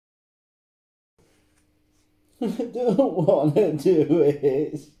I don't want to do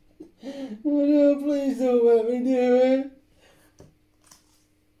it. No, please don't let me do it.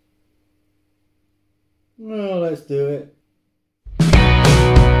 No, let's do it.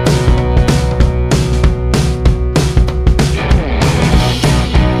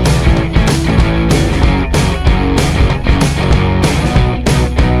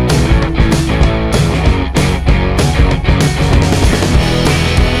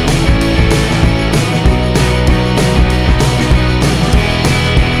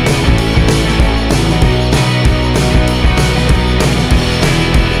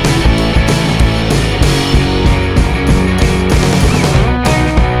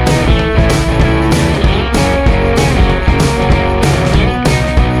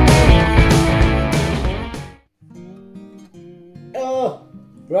 Oh,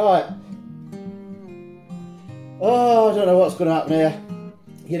 right. Oh, I don't know what's going to happen here.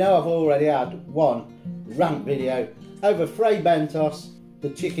 You know, I've already had one rant video over Fray Bentos, the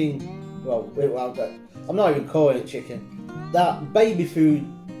chicken. Well, I'm not even calling it chicken. That baby food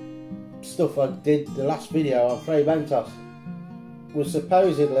stuff I did the last video on Fray Bentos was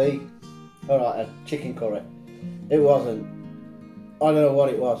supposedly, alright, a chicken curry. It wasn't. I don't know what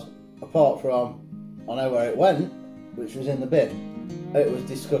it was, apart from I know where it went, which was in the bin. It was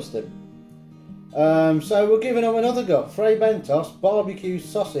disgusting. So we're giving them another go. Fray Bentos barbecue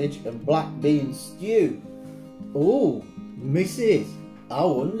sausage and black bean stew. Ooh, misses. I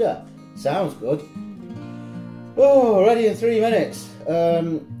wonder. Sounds good. Oh, ready in 3 minutes.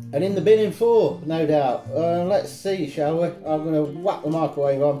 And in the bin in 4, no doubt. Let's see, shall we? I'm going to whack the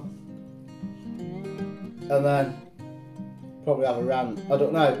microwave on. And then probably have a rant. I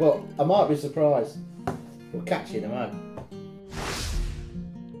don't know, but I might be surprised. We'll catch you in a moment.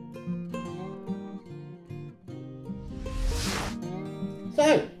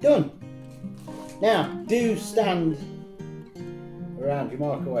 So, done. Now, do stand around your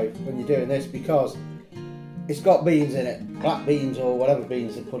microwave when you're doing this because it's got beans in it, black beans or whatever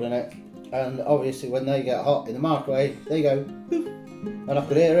beans they put in it, and obviously when they get hot in the microwave they go poof, and I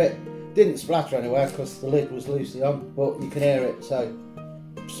could hear it. Didn't splatter anywhere because the lid was loosely on, but you can hear it. So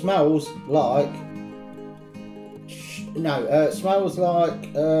smells like smells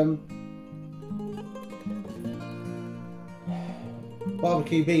like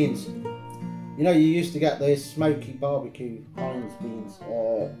barbecue beans. You know, you used to get these smoky barbecue Heinz beans.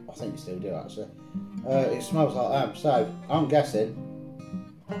 I think you still do actually. It smells like them. So I'm guessing.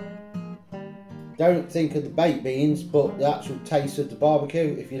 Don't think of the baked beans, but the actual taste of the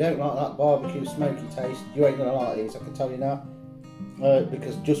barbecue. If you don't like that barbecue smoky taste, you ain't gonna like these. I can tell you now,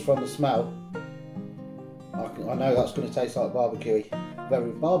 because just from the smell, I know that's gonna taste like barbecue.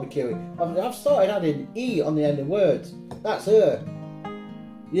 Very barbecuey. I've started adding e on the end of words. That's her.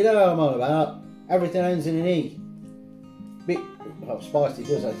 You know what I'm on about. Everything ends in an E. Bit, well, spicy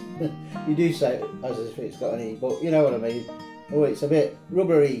does it? You do say it as if it's got an E, but you know what I mean. Oh, it's a bit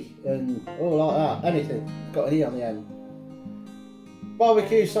rubbery and all like that. Anything got an E on the end.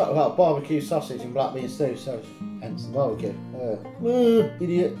 Barbecue sausage and black bean stew. So hence the barbecue.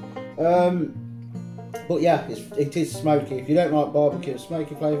 Idiot. But yeah, it is smoky. If you don't like barbecue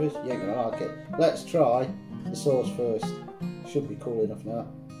smoky flavours, you ain't gonna like it. Let's try the sauce first. Should be cool enough now.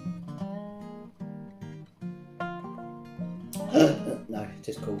 No, it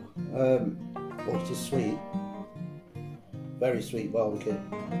is cool. Oh, it is sweet. Very sweet barbecue.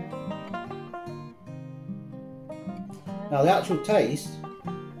 Now the actual taste,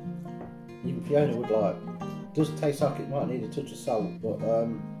 even Fiona would like, does taste like it might need a touch of salt, but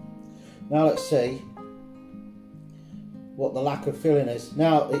now let's see what the lack of filling is.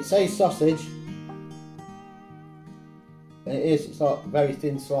 Now it says sausage, and it is, it's like very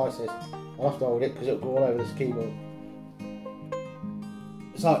thin slices. I'll have to hold it because it'll go all over this keyboard.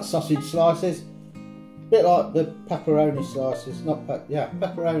 It's like sausage slices. Bit like the pepperoni slices,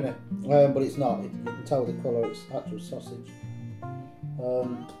 pepperoni, but it's not. You can tell the colour, it's actual sausage.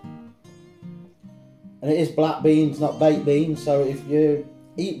 And it is black beans, not baked beans. So if you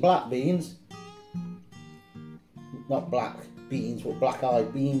eat black beans, not black beans, but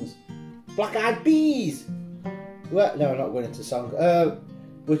black-eyed beans, black-eyed peas. Well, no, I'm not going into song.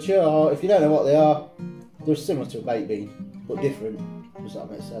 Which are, if you don't know what they are, they're similar to a baked bean, but different. Does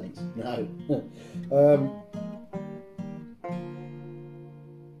that make sense? No.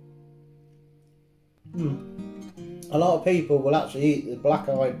 A lot of people will actually eat the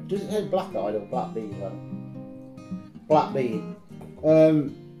black-eyed. Does it say black-eyed or black bean? Black bean.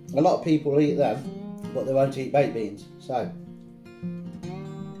 A lot of people eat them, but they won't eat baked beans. So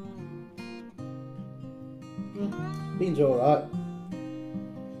beans are all right.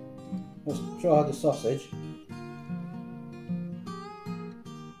 Let's try the sausage.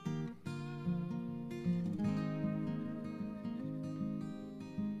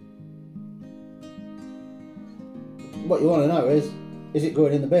 what you want to know is it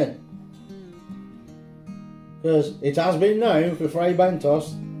going in the bin? Because it has been known for Fray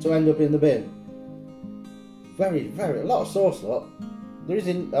Bentos to end up in the bin. A lot of sauce, look. There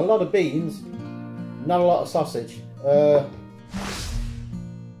isn't a lot of beans, not a lot of sausage.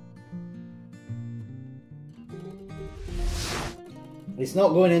 It's not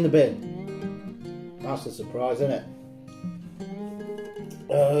going in the bin. That's a surprise, isn't it?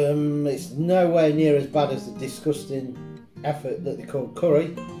 It's nowhere near as bad as the disgusting effort that they called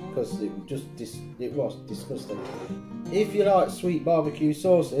curry, because it was disgusting. If you like sweet barbecue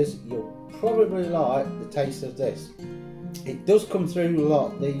sauces, you'll probably like the taste of this. It does come through a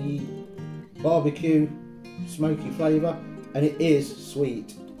lot, the barbecue smoky flavour, and it is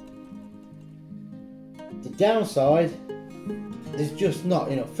sweet. The downside, there's just not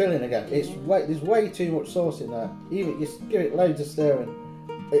enough filling again. There's way too much sauce in there. Even you give it loads of stirring,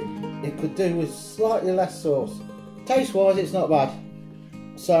 it could do with slightly less sauce. Taste wise, it's not bad.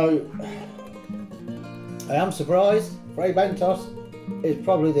 So I am surprised. Fray Bentos is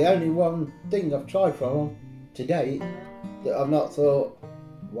probably the only one thing I've tried from them to date that I've not thought,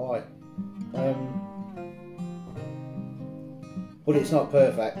 why? But it's not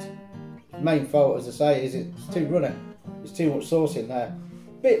perfect. The main fault, as I say, is it's too runny. There's too much sauce in there.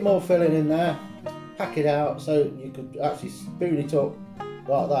 Bit more filling in there. Pack it out so you could actually spoon it up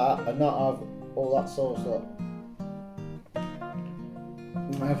like that and not have all that sauce up. I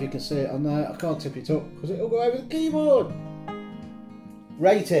don't know if you can see it on there. I can't tip it up because it'll go over the keyboard.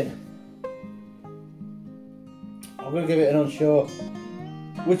 Rating. I'm going to give it an unsure,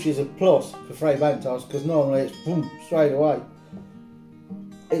 which is a plus for Fray Bentos, because normally it's boom, straight away.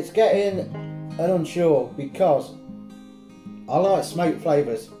 It's getting an unsure because I like smoked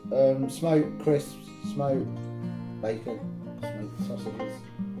flavours. Smoked crisps, smoked bacon, smoked sausages,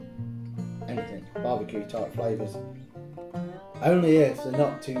 anything, barbecue type flavours. Only if they're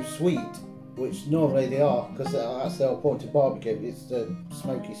not too sweet, which normally they are, because that's the whole point of barbecue, it's the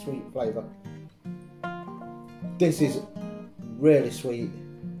smoky sweet flavour. This is really sweet.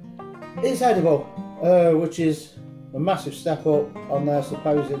 It's edible, which is a massive step up on their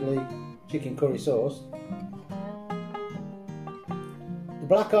supposedly chicken curry sauce. The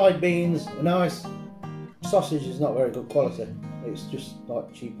black-eyed beans are nice. Sausage is not very good quality. It's just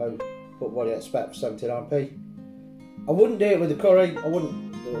like cheapo, but what do you expect for 79p? I wouldn't do it with the curry. I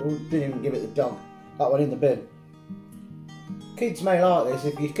didn't even give it the dog. That one in the bin. Kids may like this.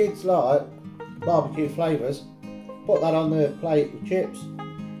 If your kids like barbecue flavours, put that on the plate with chips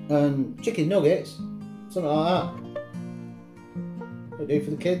and chicken nuggets, something like that. It'll do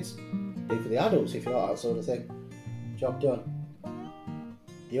for the kids, do for the adults if you like that sort of thing. Job done.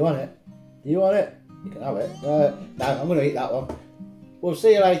 Do you want it? Do you want it? You can have it. No, I'm going to eat that one. We'll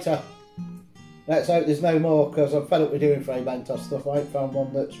see you later. Let's hope there's no more, because I'm fed up with doing Fray Bentos stuff. I ain't found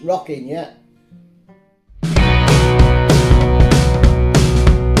one that's rocking yet.